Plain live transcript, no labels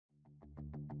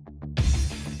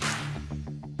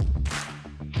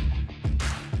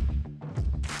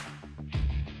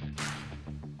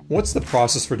What's the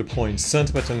process for deploying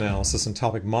sentiment analysis and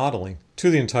topic modeling to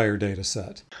the entire data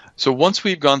set? So once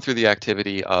we've gone through the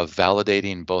activity of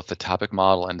validating both the topic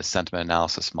model and the sentiment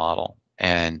analysis model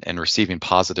and receiving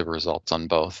positive results on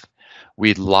both,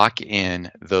 we lock in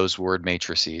those word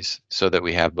matrices so that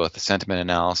we have both the sentiment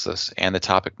analysis and the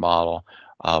topic model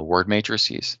word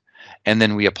matrices. And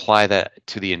then we apply that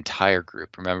to the entire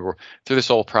group. Remember, through this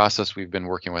whole process, we've been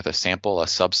working with a sample, a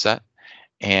subset,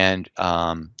 and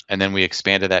then we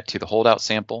expanded that to the holdout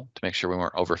sample to make sure we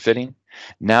weren't overfitting.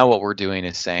 Now what we're doing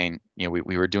is saying, we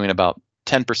were doing about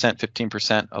 10%,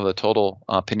 15% of the total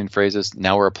opinion phrases.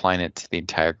 Now we're applying it to the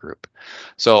entire group.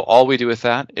 So all we do with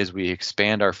that is we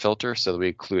expand our filter so that we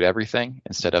include everything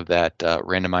instead of that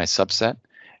randomized subset,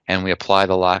 and we apply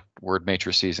the locked word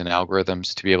matrices and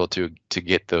algorithms to be able to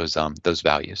get those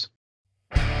values.